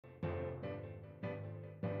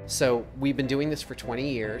So we've been doing this for 20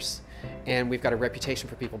 years, and we've got a reputation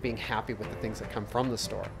for people being happy with the things that come from the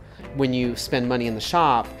store. When you spend money in the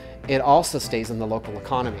shop, it also stays in the local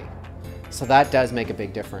economy. So that does make a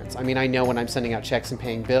big difference. I mean, I know when I'm sending out checks and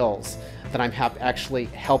paying bills that I'm actually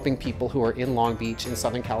helping people who are in Long Beach, in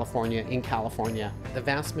Southern California, in California. The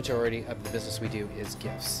vast majority of the business we do is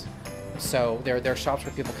gifts. So there are shops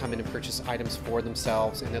where people come in and purchase items for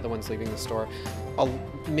themselves, and they're the ones leaving the store.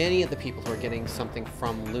 Many of the people who are getting something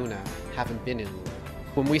from Luna haven't been in Luna.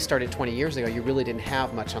 When we started 20 years ago, you really didn't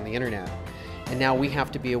have much on the internet. And now we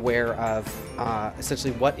have to be aware of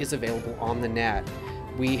essentially what is available on the net.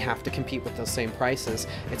 We have to compete with those same prices.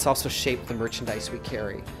 It's also shaped the merchandise we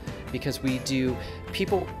carry, because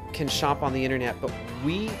people can shop on the internet, but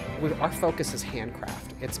our focus is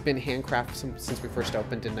handcraft. It's been handcraft since we first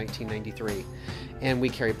opened in 1993. And we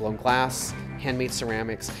carry blown glass, handmade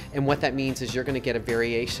ceramics, and what that means is you're gonna get a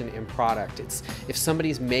variation in product. If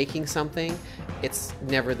somebody's making something, it's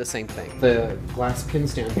never the same thing. The glass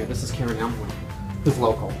pins down here, this is Karen Emlin, who's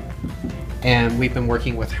local. And we've been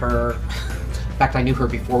working with her. In fact, I knew her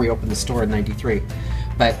before we opened the store in '93,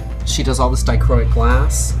 but she does all this dichroic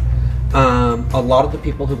glass. A lot of the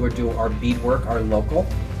people who do our beadwork are local,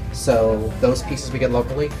 so those pieces we get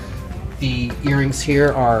locally. The earrings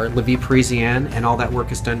here are La Vie Parisienne, and all that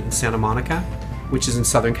work is done in Santa Monica, which is in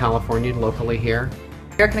Southern California, locally here.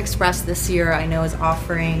 American Express this year, I know, is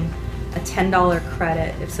offering a $10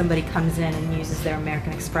 credit if somebody comes in and uses their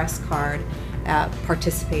American Express card at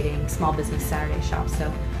participating Small Business Saturday shop.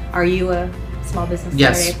 So are you a Small Business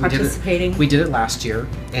Saturday participating? We did it last year,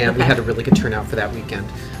 and we had a really good turnout for that weekend.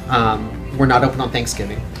 We're not open on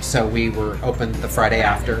Thanksgiving, so we were open the Friday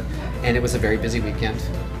after, and it was a very busy weekend.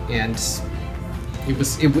 And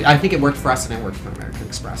I think it worked for us, and it worked for American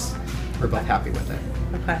Express. We're both happy with it.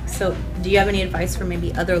 Okay, so do you have any advice for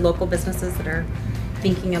maybe other local businesses that are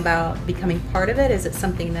thinking about becoming part of it? Is it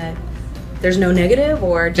something that there's no negative,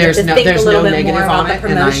 or do you have to think a little bit more about the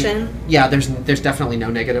promotion? Yeah, there's definitely no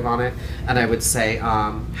negative on it, and I would say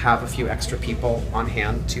have a few extra people on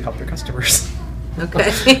hand to help your customers.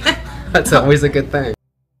 Okay. That's always a good thing.